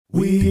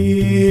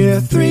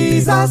We're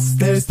Threezus,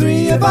 there's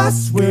three of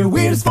us. We're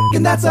weird as fuck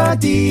and that's our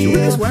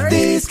deal.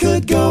 These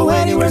could go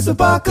anywhere, so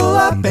buckle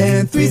up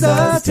and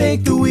Threezus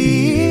take the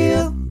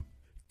wheel.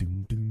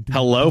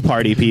 Hello,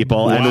 party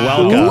people, and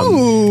welcome.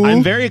 Ooh.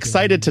 I'm very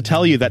excited to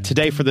tell you that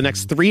today, for the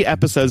next 3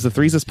 episodes, the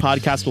Threezus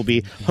podcast will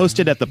be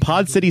hosted at the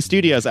Pod City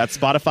Studios at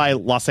Spotify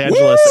Los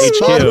Angeles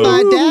HQ.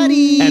 Spotify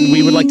Daddy! And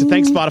we would like to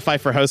thank Spotify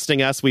for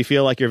hosting us. We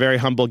feel like you're very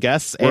humble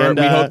guests. And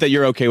we hope that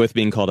you're okay with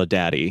being called a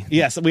daddy.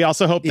 Yes, we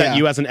also hope that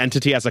you as an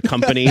entity, as a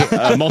company,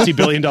 a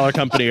multi-billion-dollar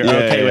company, are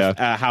okay with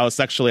how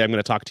sexually I'm going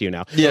to talk to you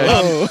now.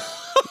 Yeah.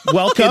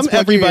 Welcome,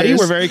 everybody.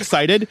 We're very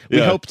excited. We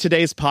hope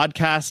today's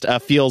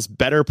podcast feels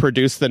better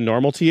produced than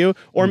normal to you,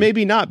 or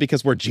maybe not,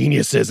 because we're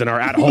geniuses and our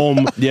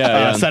at-home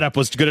setup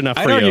was good enough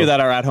for you. I'd argue that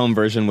our at-home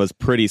version was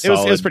pretty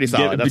solid. It was pretty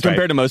solid.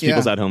 Compared to most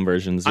people's at-home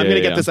versions. I'm going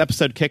to get this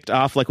episode kicked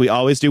off like we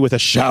always do with a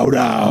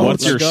shout-out.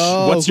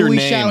 What's your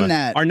name?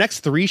 Our next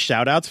 3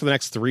 shout-outs for the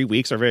next 3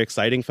 weeks are very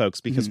exciting, folks,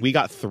 because we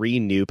got 3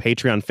 new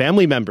Patreon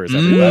family members,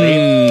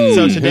 everybody.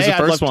 So today,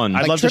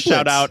 I'd love to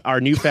shout out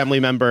our new family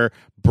member,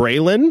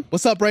 Braylon.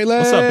 What's up, Braylon?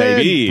 What's up,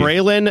 baby?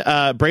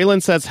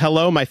 Braylon says,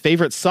 hello, my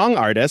favorite song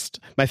artist,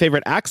 my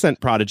favorite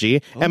accent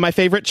prodigy, and my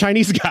favorite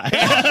Chinese guy.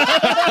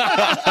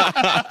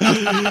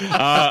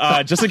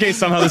 Just in case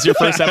somehow this is your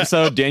first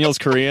episode, Daniel's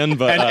Korean,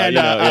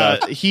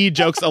 but he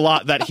jokes a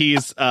lot that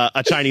he's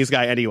a Chinese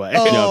guy anyway.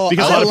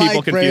 Because a lot of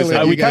people confuse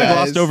him. We kind of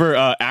glossed over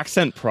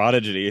accent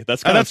prodigy.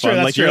 That's kind of fun.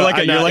 True, like you're like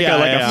a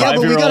 5-year-old.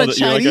 But we got a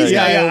Chinese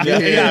guy over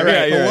here. Yeah,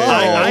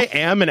 right. I I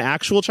am an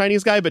actual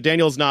Chinese guy, but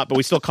Daniel's not, but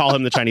we still call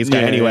him the Chinese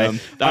guy anyway. Me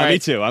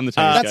too. I'm the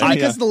Chinese That's guy.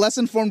 because the less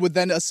informed would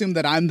then assume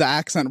that I'm the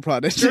accent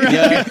prodigy. All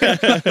right,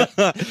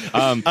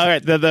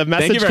 the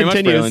message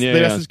continues.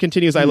 The message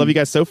continues. I love you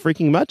guys so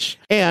freaking much,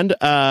 and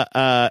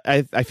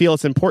I feel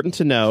it's important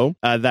to know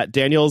that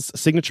Daniel's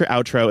signature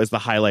outro is the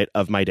highlight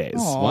of my days.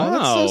 Aww, wow,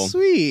 that's so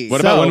sweet.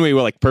 What about when we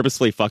will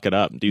purposely fuck it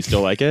up? Do you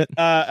still like it?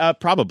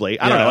 Probably.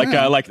 I don't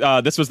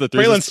know. This was the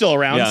Braylon's still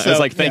around. Yeah, so it's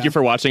like thank you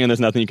for watching, and there's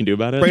nothing you can do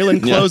about it.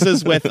 Braylon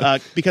closes with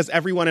because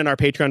everyone in our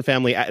Patreon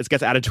family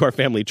gets added to our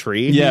family tree.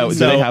 Yeah,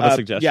 so they have a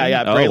suggestion?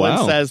 Yeah.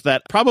 Braylon says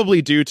that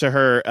probably due to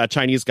her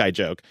Chinese guy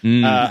joke,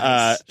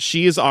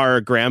 she's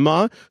our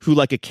grandma who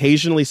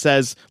occasionally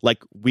says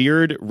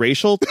weird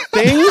racial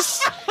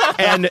things.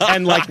 And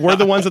we're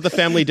the ones at the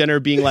family dinner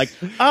being like,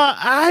 we'll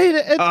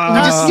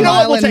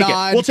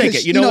take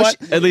it. You know what?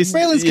 At least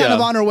Braylon's kind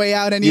of on her way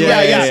out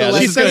anyway. So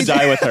she's gonna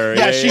die with her.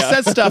 She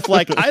says stuff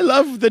like, "I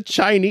love the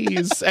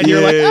Chinese," and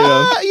you're like,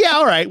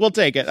 all right, we'll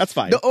take it. That's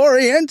fine. The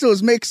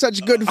Orientals make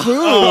such good food.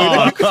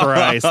 Oh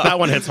Christ, that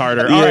one hits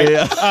harder. All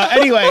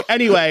right.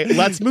 Anyway,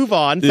 let's move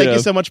on. Thank you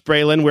so much,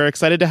 Braylon. We're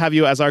excited to have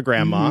you as our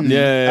grandma.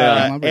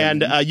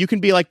 And you can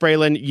be like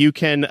Braylon. You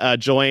can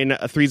join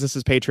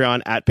Threezus'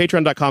 Patreon at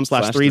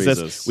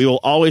patreon.com/Threezus. We will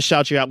always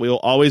shout you out. We will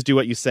always do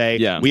what you say.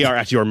 Yeah. We are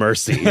at your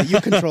mercy. You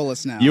control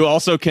us now. You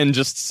also can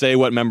just say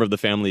what member of the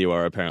family you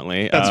are,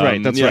 apparently. That's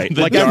right.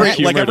 Like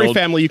every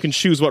family, you can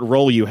choose what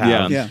role you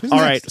have. Yeah. All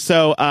right.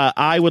 So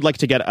I would like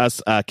to get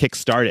us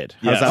kick-started.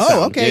 How's that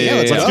sound?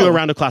 Okay. Let's do a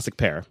round of classic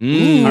pair.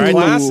 All right.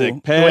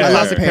 Classic pair. The way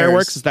classic pair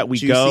works is that we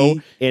go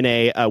in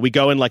a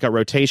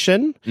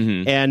rotation,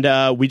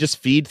 and we just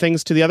feed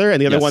things to the other, and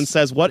the other one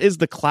says, what is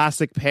the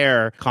classic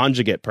pair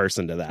conjugate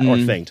person to that or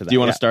thing to that? Do you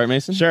want to start,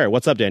 Mason? Sure.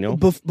 What's up, Daniel?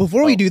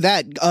 Before we do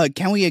that,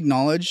 can we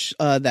acknowledge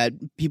that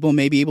people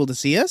may be able to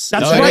see us?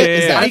 That's right.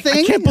 Is that a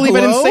thing? I can't believe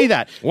I didn't say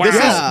that.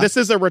 Wow. This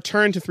is a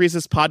return to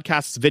Threezus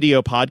Podcast's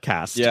video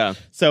podcast. Yeah.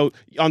 So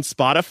on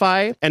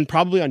Spotify and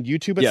probably on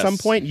YouTube at some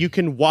point, you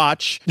can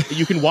watch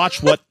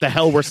what the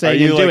hell we're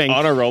saying and doing.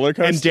 On a roller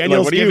coaster? And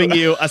Daniel's giving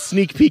you a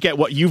sneak peek at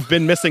what you've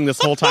been missing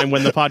this whole time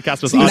when the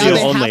podcast was audio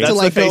only.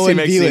 That's the face he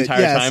makes the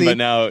entire time, but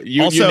now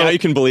you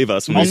can believe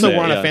us. We're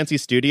on a fancy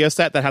studio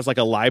set that has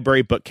a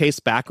library bookcase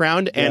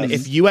background, and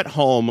if you at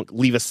home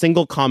leave a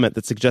single comment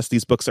that suggests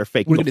these books are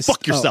fake, go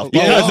fuck yourself.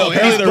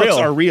 These books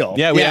are real.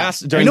 Yeah, we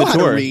asked during the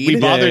tour. We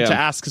bothered to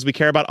ask because we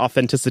care about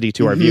authenticity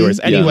to our viewers.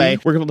 Anyway,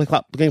 we're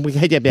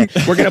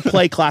gonna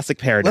play classic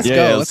pair. Let's go.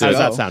 How does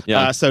that sound?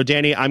 Yeah. So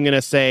Danny, I'm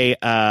gonna say,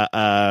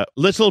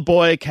 little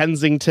boy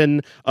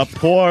Kensington, a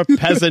poor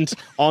peasant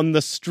on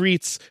the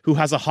streets who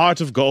has a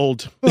heart of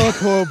gold. Oh,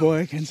 poor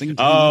boy Kensington.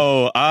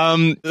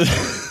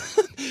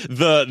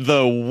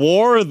 The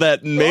war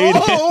that made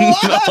him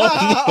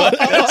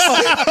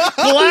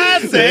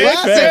classic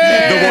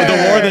pair.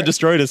 The war that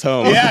destroyed his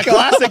home. Yeah,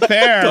 classic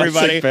pair,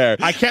 everybody. Pair.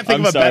 I can't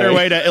think of a better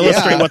way to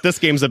illustrate what this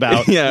game's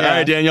about. All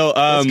right, Daniel.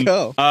 Let's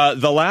go.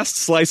 The last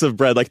slice of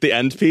bread, the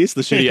end piece,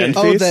 the shitty end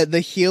piece. Oh, the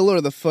heel or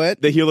the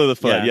foot? The heel or the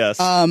foot, yes.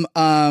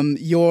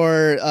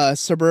 Your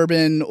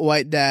suburban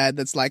white dad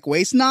that's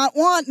waste not,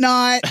 want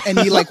not, and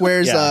he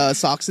wears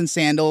socks and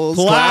sandals.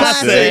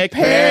 Classic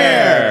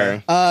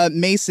pair.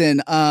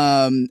 Mason,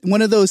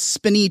 one of those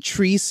spinny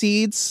tree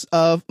seeds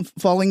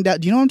falling down.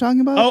 Do you know what I'm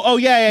talking about? Oh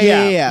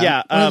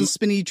yeah. One of those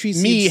spinny tree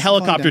seeds. Me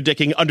helicopter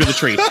dicking under the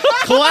tree.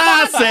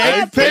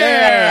 Classic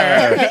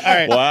pair. All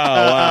right.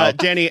 Wow.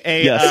 Danny,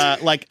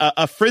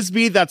 a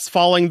frisbee that's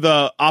falling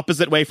the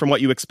opposite way from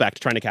what you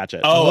expect, trying to catch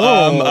it.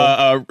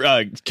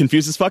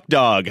 Confused as fuck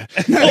dog.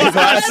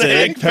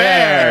 Classic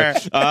pair.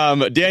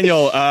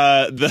 Daniel,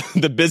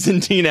 the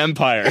Byzantine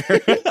Empire.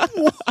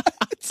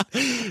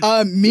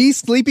 Me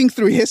sleeping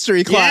through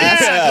history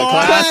class. Yeah,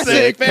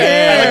 classic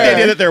pair. I like the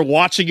idea that they're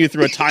watching you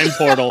through a time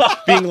portal,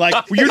 being like,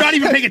 "You're not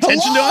even paying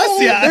attention to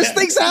us." Yeah, there's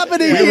things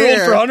happening we here.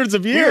 ruled for hundreds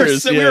of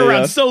years. We were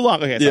around so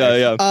long. Okay,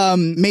 sorry.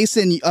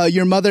 Mason,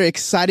 your mother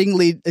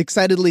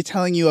excitedly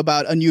telling you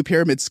about a new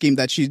pyramid scheme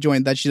that she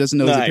joined that she doesn't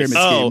know is a pyramid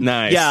scheme.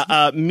 Nice.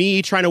 Yeah,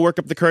 me trying to work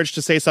up the courage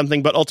to say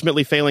something, but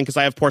ultimately failing because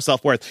I have poor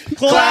self-worth.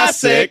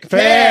 Classic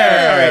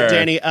pair. All right,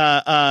 Danny.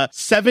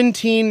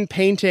 17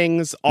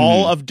 paintings,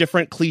 all of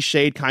different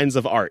cliched kinds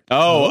of art.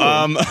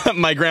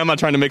 My grandma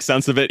trying to make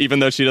sense of it, even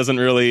though she doesn't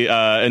really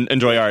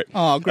enjoy art.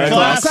 Oh, great.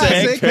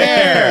 Classic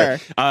pair.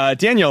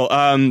 Daniel,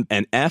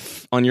 an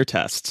F on your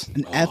test.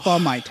 An F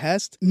on my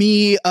test?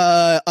 Me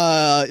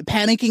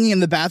panicking in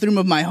the bathroom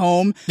of my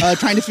home,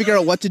 trying to figure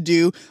out what to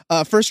do.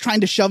 First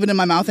trying to shove it in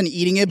my mouth and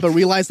eating it, but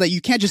realize that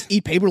you can't just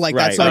eat paper like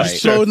that. So I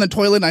just throw it in the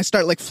toilet and I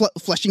start like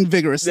flushing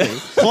vigorously.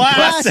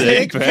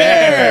 Classic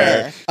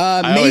pair.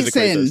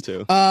 Mason,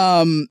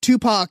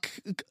 Tupac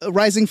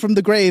rising from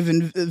the grave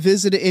and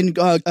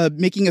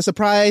making a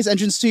surprise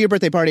entrance to your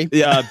birthday party.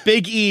 Yeah,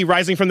 Big E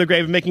rising from the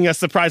grave and making a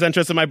surprise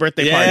entrance at my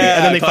birthday party,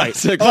 and then they fight.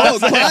 Classic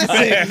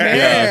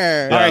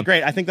pair. All right,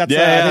 great. I think that's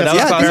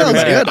that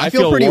sounds good. I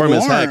feel pretty warm.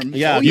 As heck.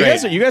 Yeah, you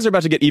guys are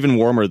about to get even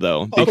warmer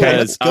though,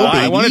 because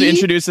I wanted to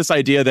introduce this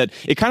idea that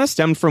it kind of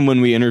stemmed from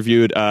when we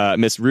interviewed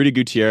Miss Rudy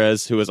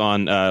Gutierrez, who was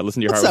on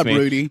Listen to Your Heart with Me.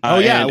 Rudy?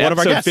 One of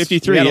our guests.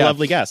 53. We had a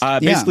lovely guest.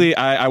 Basically,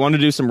 I wanted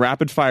to do some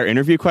rapid fire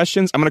interview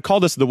questions. I'm going to call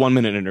this the 1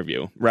 minute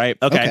interview, right?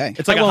 Okay.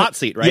 It's like a hot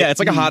seat, right? Yeah, it's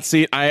like a hot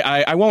seat.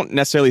 I won't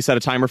necessarily set a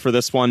timer for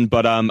this one,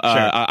 but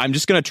I'm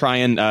just going to try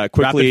and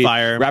quickly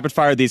rapid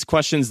fire these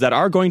questions that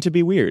are going to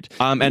be weird.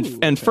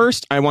 And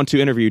first, I want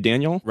to interview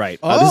Daniel. Right.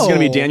 This is going to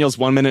be Daniel's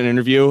 1 minute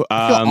interview.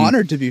 I feel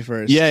honored to be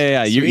first.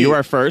 Yeah. You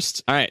are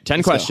first. All right,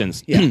 10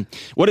 questions. Yeah.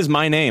 What is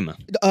my name?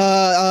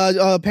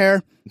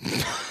 Pear.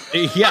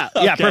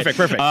 Yeah, perfect.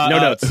 No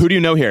notes. Who do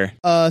you know here?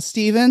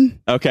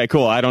 Steven. Okay,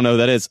 cool. I don't know who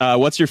that is.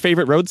 What's your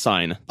favorite road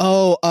sign?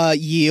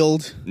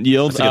 Yield.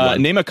 Yield.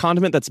 Name a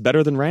condiment that's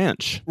better than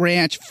ranch.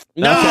 Ranch.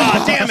 No,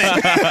 damn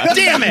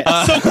it.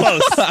 So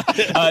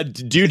close.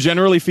 Do you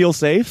generally feel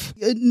safe?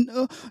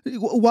 No.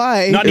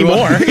 Why? Not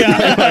anymore.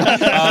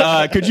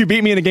 Could you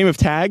beat me in a game of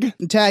tag?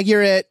 Tag,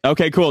 you're it.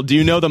 Okay, cool. Do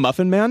you know the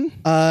Muffin Man?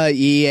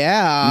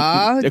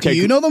 Yeah. Okay, do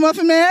you know the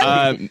Muffin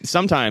Man?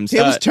 Sometimes.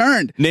 Tables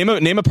turned. Name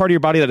a part of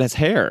your body that has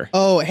hair.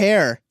 Oh,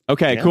 hair.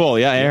 Okay, cool.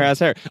 Yeah, hair has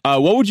hair.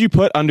 What would you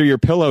put under your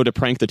pillow to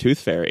prank the tooth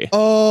fairy?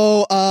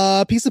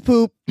 Piece of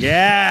poop.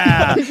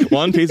 Yeah.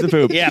 One piece of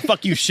poop. Yeah,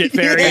 fuck you, shit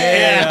fairy.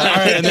 Yeah. All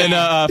right, and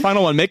then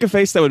final one. Make a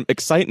face that would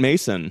excite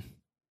Mason.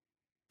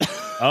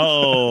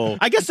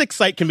 I guess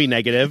excite can be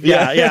negative.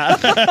 Yeah.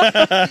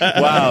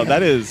 Wow,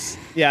 that is...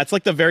 Yeah, it's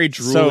like the very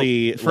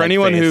drooly. So for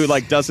anyone who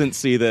doesn't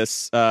see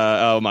this,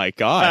 oh my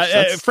gosh!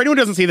 For anyone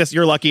who doesn't see this,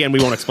 you're lucky, and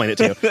we won't explain it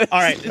to you. All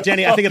right,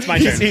 Jenny, I think it's my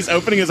turn. He's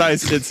opening his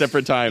eyes at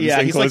separate times.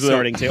 Yeah, he's like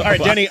snorting too. All right,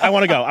 Jenny, I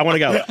want to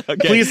go.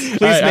 Okay. Please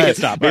make it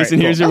stop.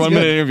 Mason, here's your 1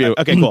 minute interview.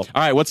 Okay, cool.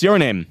 All right, what's your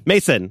name?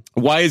 Mason.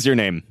 Why is your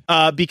name?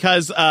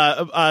 Because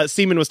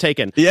semen was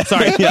taken. Yeah,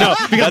 sorry. No,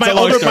 because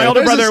my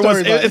older brother was.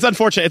 It's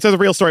unfortunate. It's a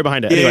real story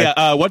behind it. Anyway.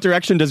 Yeah. What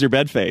direction does your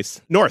bed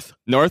face? North.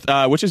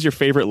 Which is your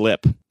favorite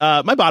lip?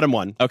 My bottom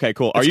one. Okay,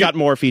 cool. It's got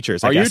more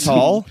features. Are you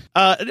tall?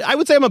 I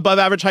would say I'm above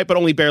average height, but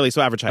only barely,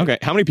 so average height. Okay.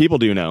 How many people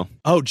do you know?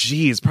 Oh,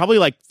 geez. Probably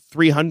like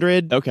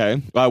 300.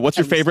 Okay. What's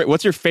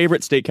your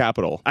favorite state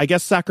capital? I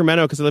guess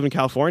Sacramento, because I live in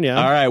California.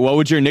 All right. What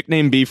would your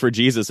nickname be for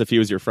Jesus if he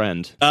was your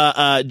friend?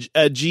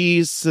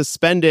 G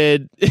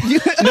suspended.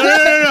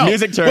 No.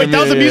 Music term. Wait,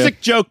 that was a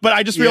music joke, but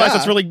I just realized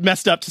it's really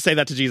messed up to say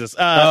that to Jesus.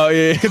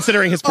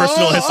 Considering his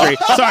personal history.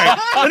 Sorry.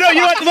 No, you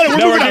know what?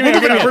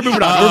 We're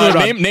moving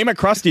on. Name a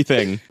crusty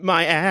thing.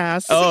 My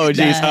ass. Oh,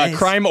 geez. Nice.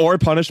 Crime or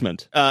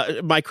punishment?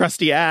 My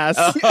crusty ass.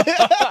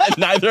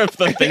 Neither of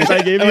the things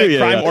I gave you.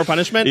 Crime or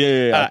punishment?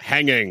 Yeah.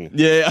 Hanging.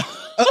 Yeah.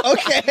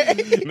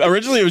 Okay.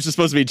 Originally, it was just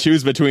supposed to be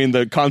choose between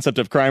the concept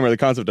of crime or the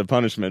concept of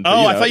punishment. But,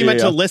 I thought you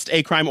meant to list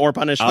a crime or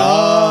punishment.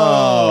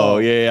 Oh,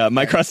 yeah.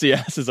 My crusty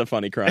ass is a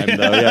funny crime,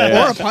 though.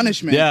 Yeah. Or a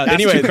punishment. Yeah. That's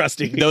anyway, too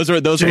crusty. Those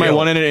are my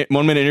 1 minute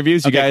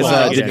interviews. You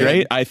guys did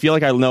great. I feel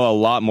like I know a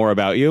lot more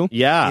about you.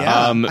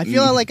 Yeah. I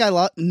feel like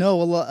I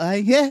know a lot.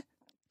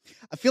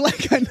 I feel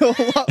like I know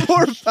a lot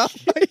more about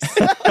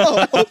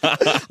myself.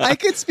 I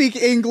could speak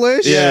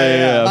English.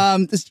 Yeah.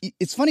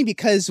 It's funny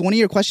because one of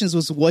your questions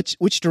was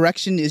which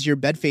direction is your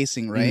bed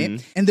facing,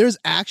 right? And there's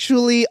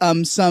actually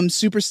some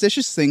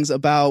superstitious things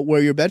about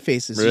where your bed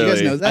faces. Really? Do you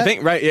guys know that? I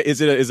think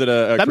is it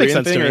a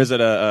Korean thing or is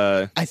it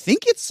a? I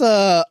think it's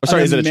a.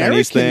 Is it a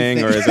Chinese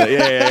thing or is it?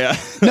 Yeah.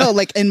 No,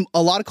 like in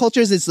a lot of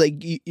cultures, it's like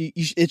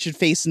it should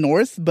face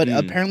north, but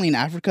apparently in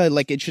Africa,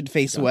 like it should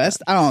face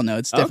west. I don't know.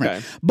 It's different.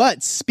 Okay.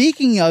 But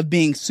speaking of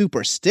being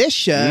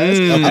superstitious, that's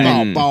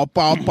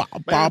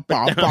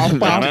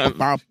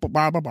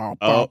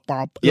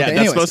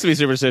supposed to be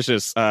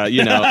superstitious.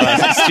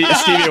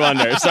 Stevie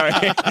Wonder. Sorry,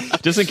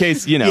 just in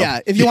case Yeah,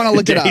 if you want to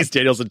look it up. He's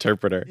Daniel's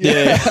interpreter.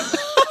 Yeah.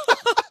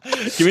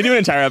 Can we do an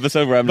entire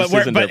episode where I'm just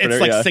his interpreter? But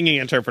it's like singing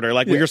interpreter.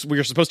 Like we're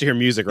supposed to hear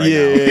music right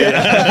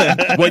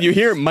now. What you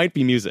hear might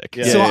be music.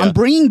 So I'm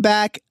bringing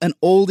back an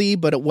oldie,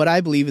 but what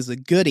I believe is a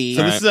goodie.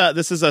 So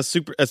this is a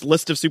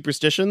list of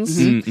superstitions.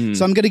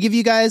 So I'm going to give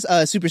you guys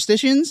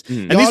superstitions.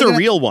 And these are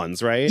real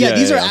ones, right? Yeah,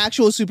 these are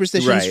actual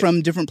superstitions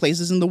from different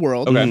places in the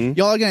world. Okay.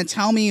 Y'all are going to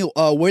tell me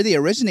where they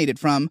originated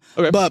from.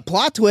 Okay. But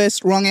plot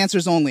twist, wrong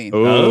answers only.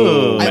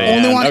 Oh, I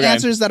only want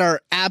answers that are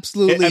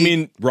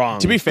absolutely wrong.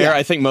 To be fair,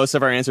 I think most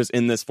of our answers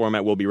in this format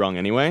will be wrong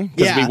anyway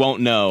because we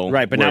won't know.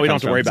 Right, but now we don't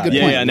have to worry about it.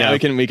 Yeah, now we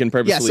can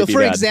purposely so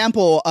for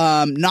example,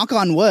 knock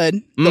on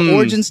wood, the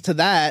origins to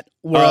that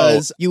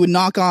was you would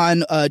knock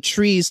on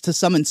trees to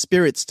summon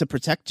spirits to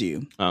protect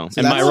you. Oh, so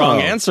and my wrong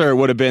answer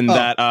would have been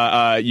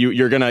that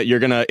you're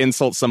gonna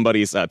insult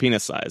somebody's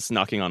penis size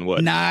knocking on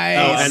wood.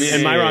 Nice.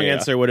 And my wrong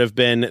answer would have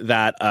been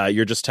that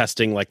you're just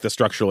testing like the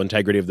structural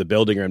integrity of the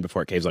building you're in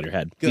before it caves on your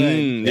head.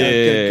 Good.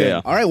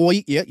 Good. All right. Well,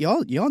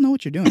 y'all know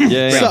what you're doing.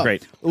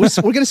 Great.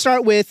 We're gonna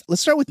start with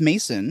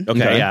Mason.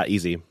 Okay. Yeah.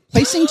 Easy.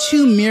 Placing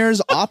two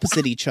mirrors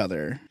opposite each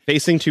other.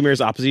 Facing two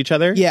mirrors opposite each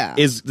other? Yeah.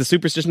 Is the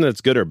superstition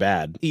that's good or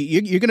bad?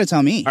 You're going to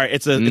tell me. All right,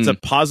 it's a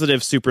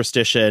positive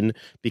superstition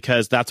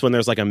because that's when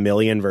there's like a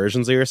million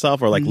versions of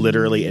yourself or like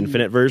literally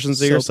infinite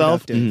versions of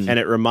yourself. And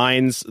it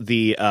reminds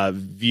the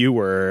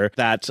viewer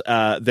that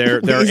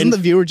isn't the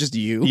viewer just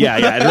you?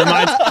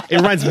 Yeah. It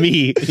reminds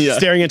me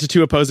staring into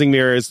two opposing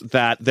mirrors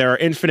that there are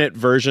infinite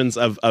versions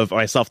of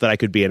myself that I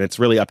could be, and it's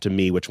really up to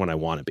me which one I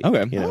want to be.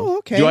 Okay. You know?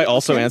 Okay. Do I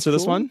also answer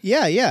this one?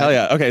 Yeah. Hell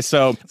yeah. Okay.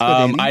 So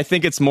I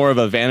think it's more of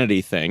a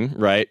vanity thing,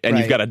 right? And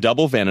you've got a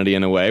double vanity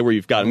in a way where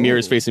you've got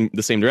mirrors facing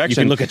the same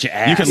direction. You can look at your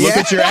ass. You can look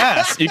at your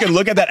ass. You can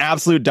look at that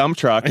absolute dump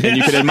truck and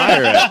you can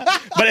admire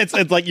it. But it's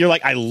like you're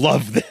like, I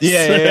love this.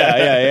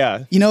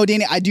 Yeah. You know,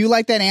 Danny, I do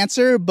like that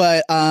answer,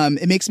 but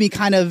it makes me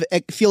kind of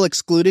feel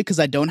excluded because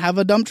I don't have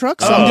a dump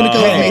truck. So I'm going to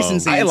go with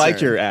Mason's answer. I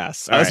like your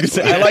ass. I was going to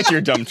say, I like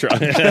your dump truck. All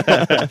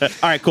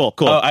right, cool.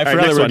 I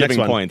forgot that we're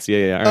giving points.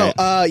 Yeah.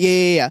 All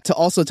right. To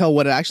also tell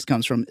what it actually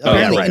comes from.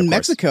 Apparently, in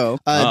Mexico,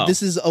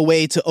 this is a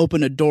way to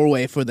open a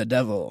doorway for the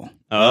devil.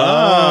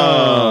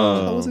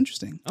 Oh. That was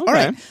interesting. Okay. All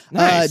right.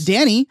 Nice.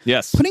 Danny.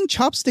 Yes. Putting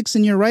chopsticks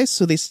in your rice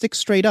so they stick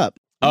straight up.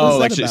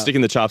 Like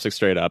sticking the chopstick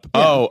straight up.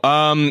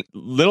 Yeah.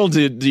 Little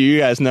do you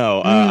guys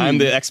know, I'm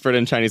the expert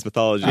in Chinese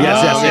mythology.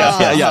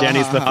 Yes.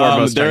 Danny's the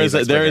foremost.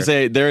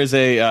 There is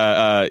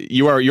a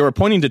you are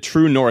pointing to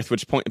true north,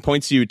 which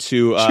points you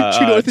to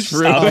true north is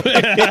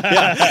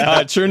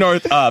true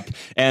north up,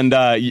 and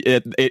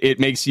it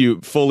makes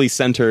you fully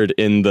centered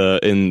in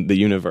the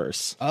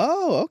universe.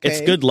 Oh, okay.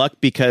 It's good luck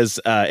because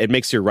it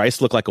makes your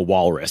rice look like a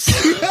walrus.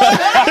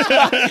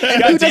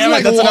 God damn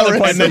it, that's another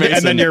point.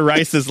 And then your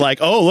rice is like,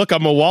 oh look,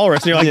 I'm a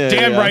walrus. You're like,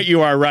 damn right you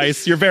are,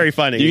 Rice. You're very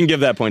funny. You can give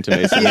that point to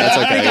Mason. That's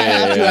okay. I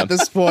have to at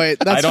this point.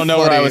 That's I don't know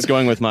where I was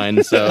going with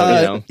mine, so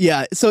you know.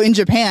 Yeah. So in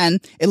Japan,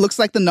 it looks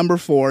like the number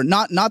 4,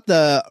 not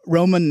the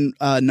Roman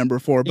number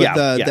 4, but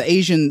the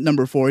Asian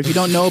number 4. If you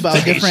don't know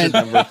about different,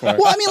 well,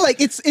 I mean,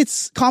 like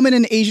it's common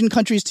in Asian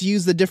countries to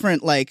use the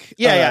different like.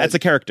 It's a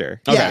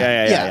character.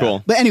 Okay. Yeah.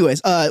 Cool. But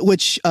anyways,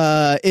 which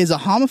is a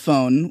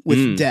homophone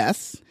with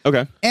death.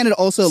 Okay. And it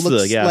also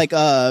looks like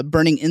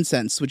burning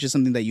incense, which is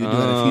something that you do at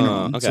a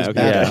funeral. Okay. So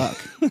bad luck.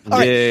 All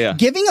right.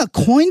 Giving a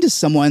coin to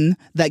someone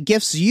that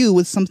gifts you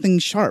with something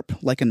sharp,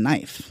 like a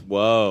knife.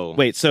 Whoa.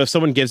 Wait, so if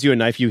someone gives you a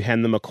knife, you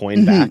hand them a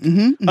coin back?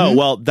 Oh,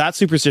 well, that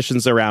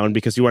superstition's around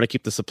because you want to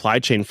keep the supply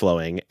chain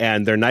flowing,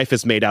 and their knife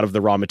is made out of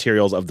the raw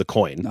materials of the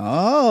coin.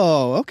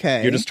 Oh,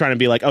 okay. You're just trying to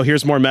be like, oh,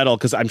 here's more metal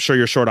because I'm sure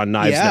you're short on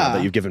knives now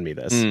that you've given me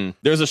this.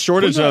 There's a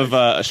shortage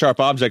of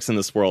sharp objects in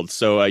this world,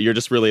 so you're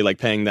just really like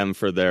paying them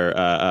for their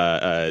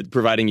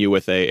providing you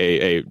with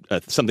a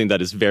something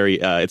that is very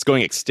it's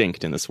going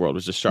extinct in this world,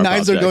 which is sharp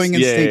knives objects. Are going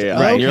extinct. Yeah.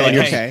 Right. Okay. You're like,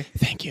 okay.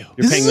 Thank you.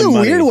 This is a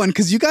weird one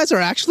because you guys are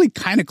actually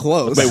kind of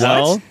close. Wait,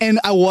 what? And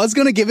I was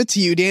gonna give it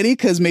to you, Danny,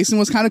 because Mason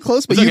was kind of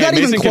close, but you got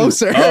even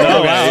closer.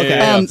 Oh, wow.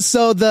 Okay.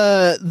 So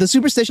the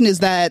superstition is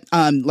that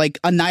like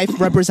a knife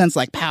represents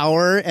like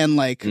power, and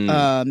like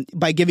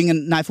by giving a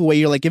knife away,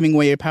 you're like giving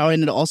away your power,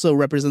 and it also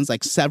represents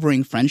like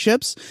severing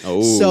friendships.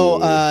 Oh.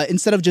 So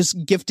instead of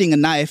just gifting a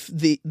knife,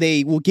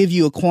 they will give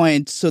you a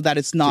coin so that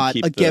it's not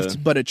a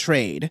gift but a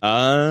trade.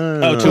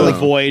 To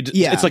avoid.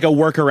 Yeah. It's like a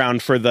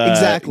workaround for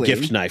the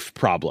gift knife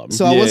problem.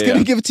 So I was going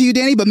to give it to you,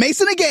 Danny, but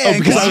Mason again.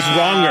 Because I was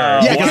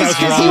wronger. Yeah, because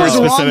he was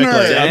wronger.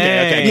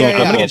 Okay, cool. I'm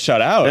going to get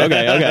shut out.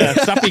 Okay.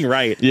 Stop being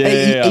right.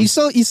 You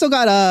still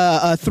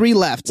got 3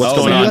 left. What's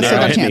going on? Still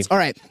got a chance. All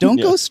right. Don't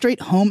go straight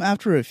home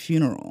after a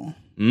funeral.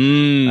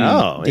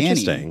 Oh, Danny.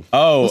 Interesting.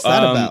 What's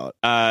that about?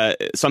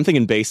 Something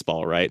in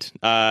baseball, right?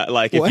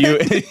 Like if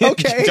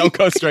you don't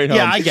go straight home.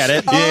 Yeah, I get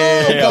it.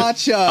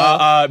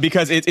 Gotcha.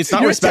 Because it's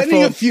not You're respectful.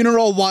 attending a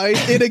funeral while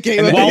in a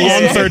game of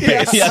on third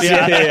base.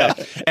 Yeah.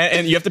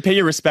 And you have to pay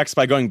your respects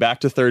by going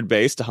back to third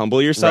base to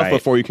humble yourself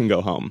before you can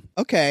go home.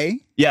 Okay.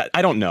 Yeah,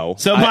 I don't know.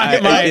 So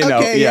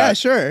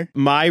sure.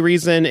 My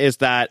reason is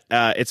that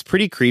it's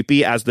pretty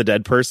creepy as the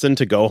dead person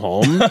to go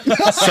home.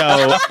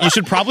 So you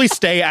should probably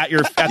stay at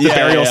the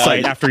burial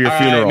site after your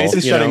funeral.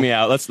 Mason's shutting me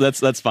out.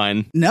 That's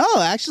fine. No,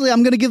 actually,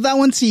 I'm going to give that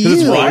one to you.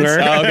 Because it's wronger.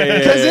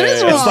 Because it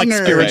is wronger. It's like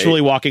spiritually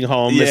walking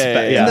home.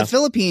 In the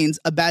Philippines,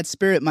 a bad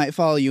spirit might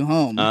follow you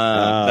home.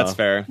 That's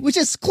fair. Which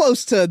is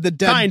close to the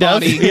dead kind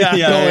body going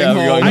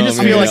home. I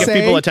just feel like if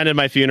say. People attended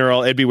my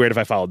funeral, it'd be weird if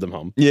I followed them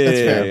home.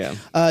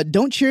 That's fair.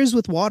 Don't cheers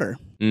with water.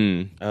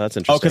 Oh, that's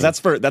interesting. Oh, because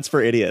that's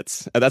for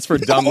idiots. That's for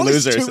dumb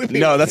losers.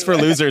 No, that's for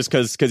losers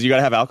because you got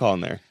to have alcohol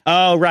in there.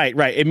 Oh, right.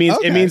 It means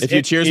if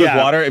you cheers with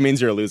water, it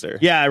means you're a loser.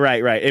 Yeah,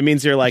 right. It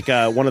means you're like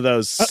one of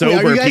those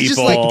sober are you guys people. Just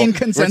like in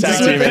consensus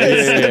with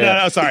this?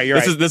 No, sorry, you're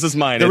right. This is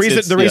mine. The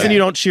reason you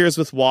don't cheers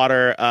with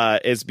water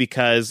is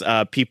because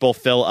people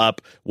fill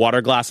up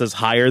water glasses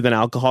higher than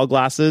alcohol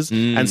glasses,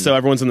 and so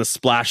everyone's in the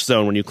splash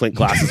zone when you clink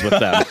glasses with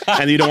them,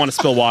 and you don't want to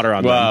spill water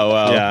on them.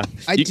 Wow. Yeah,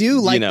 I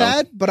do like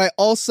that, but I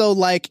also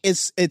like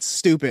it's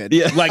stupid.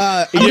 Yeah,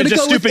 like you're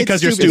just stupid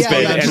because you're stupid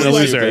and a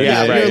loser.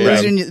 Yeah, you're a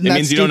loser. It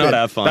means you don't know how to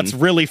have fun. That's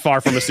really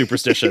far from a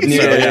superstition.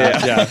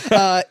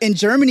 In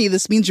Germany,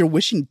 this means you're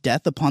wishing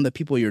death upon the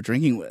people you're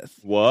drinking with.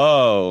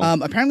 Whoa.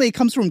 Apparently, it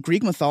comes from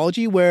Greek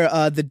mythology,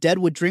 where the dead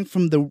would drink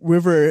from the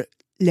river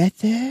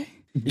Lethe.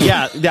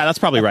 Yeah, that's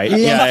probably right.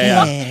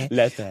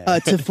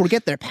 To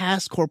forget their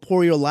past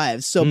corporeal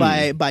lives. So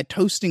by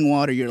toasting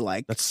water, you're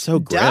like, that's so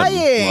grim.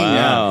 Dying.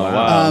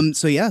 Wow.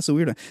 So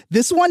weird.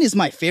 This one is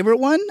my favorite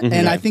one,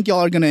 and I think y'all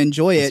are gonna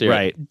enjoy it.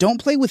 Right.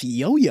 Don't play with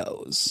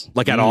yo-yos.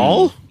 Like at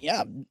all?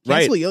 Yeah.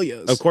 Cancel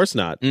yo-yos. Of course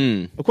not.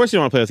 Of course you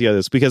don't want to play with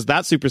yo-yos because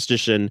that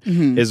superstition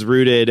is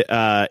rooted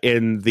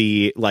in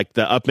the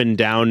up and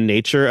down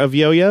nature of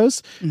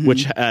yo-yos,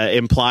 which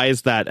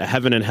implies that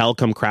heaven and hell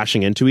come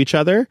crashing into each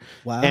other.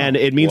 Wow.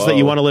 And it means that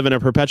you want to live in a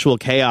perpetual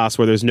chaos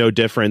where there's no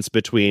difference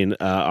between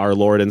our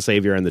Lord and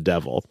Savior and the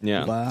devil.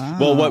 Yeah. Wow.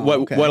 Well,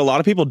 what a lot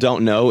of people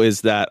don't know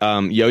is that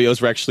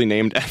yo-yos were actually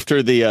named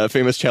after the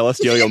famous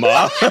cellist Yo-Yo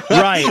Ma.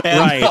 Right.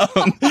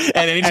 And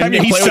anytime you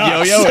play with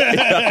yo-yo,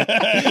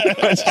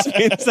 it just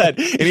means that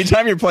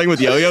anytime you're playing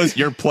with yo-yos,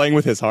 you're playing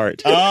with his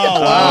heart. Oh,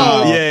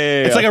 wow.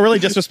 Yeah. It's like a really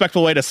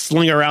disrespectful way to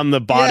sling around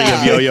the body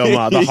of Yo-Yo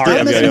Ma, the heart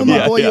of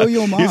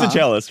Yo-Yo Ma. He's a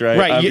cellist, right?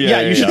 Right.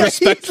 You should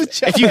respect.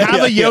 If you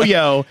have a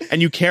yo-yo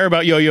and you care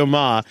about Yo-Yo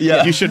Ma,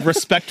 you should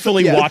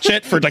respectfully watch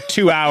it for like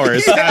 2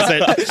 hours as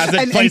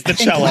it plays the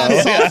cello.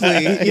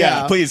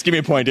 Yeah. Please give me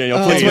a point,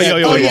 Daniel. Please.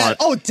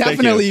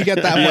 Definitely you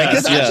get that point.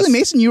 Because actually,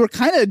 Mason, you were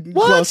kind of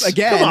close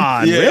again. Come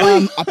on,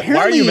 really? Apparently,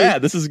 why are you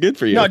mad? This is good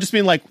for you. No, I just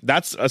mean like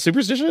that's a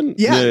superstition.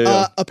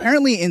 Yeah.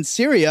 Apparently, in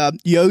Syria,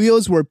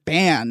 yo-yos were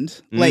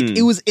banned. Like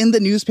it was in the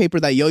newspaper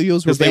that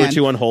yo-yos were banned. Because they were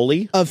too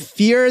unholy? Of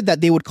fear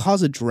that they would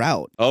cause a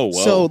drought. Oh, whoa.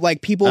 So,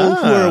 like, people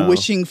who are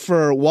wishing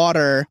for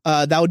water,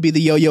 that would be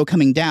the yo-yo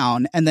coming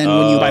down. And then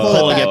when you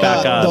pull it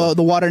back up,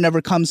 the water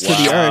never comes to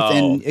the earth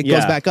and it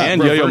goes back up.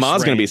 And Yo-Yo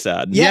Ma's going to be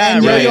sad. Yeah,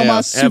 and Yo-Yo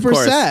Ma's super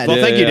sad. Well,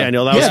 thank you,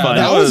 Daniel. That was fun.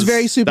 That was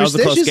very superstitious.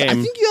 That was a close game.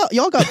 I think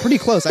y'all got pretty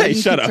close. I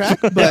didn't keep track,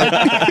 but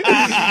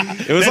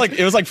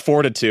it was like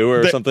 4-2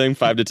 or something,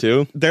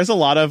 5-2. There's a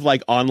lot of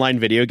like online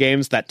video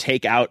games that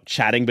take out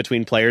chatting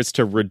between players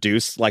to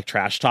reduce like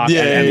trash talk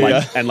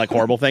and like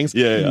horrible things.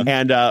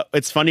 And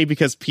it's funny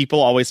because people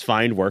always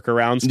find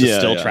workarounds to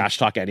still trash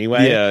talk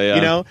anyway.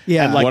 You know?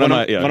 And like one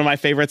of my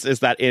favorites is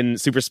that in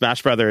Super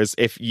Smash Brothers,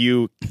 if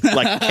you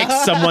like kick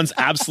someone's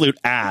absolute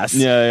ass,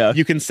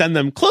 you can send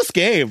them close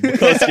game.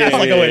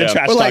 Like a way to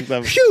trash talk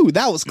them. Phew,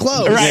 that was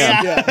close.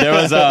 Right. There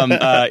was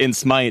in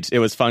Smite, it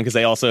was fun because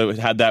they also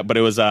had that, but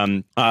it was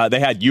they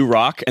had you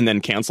rock and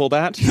then cancel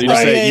that. So you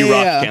just say you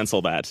rock,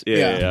 cancel that.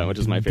 Yeah, which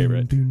is my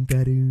favorite.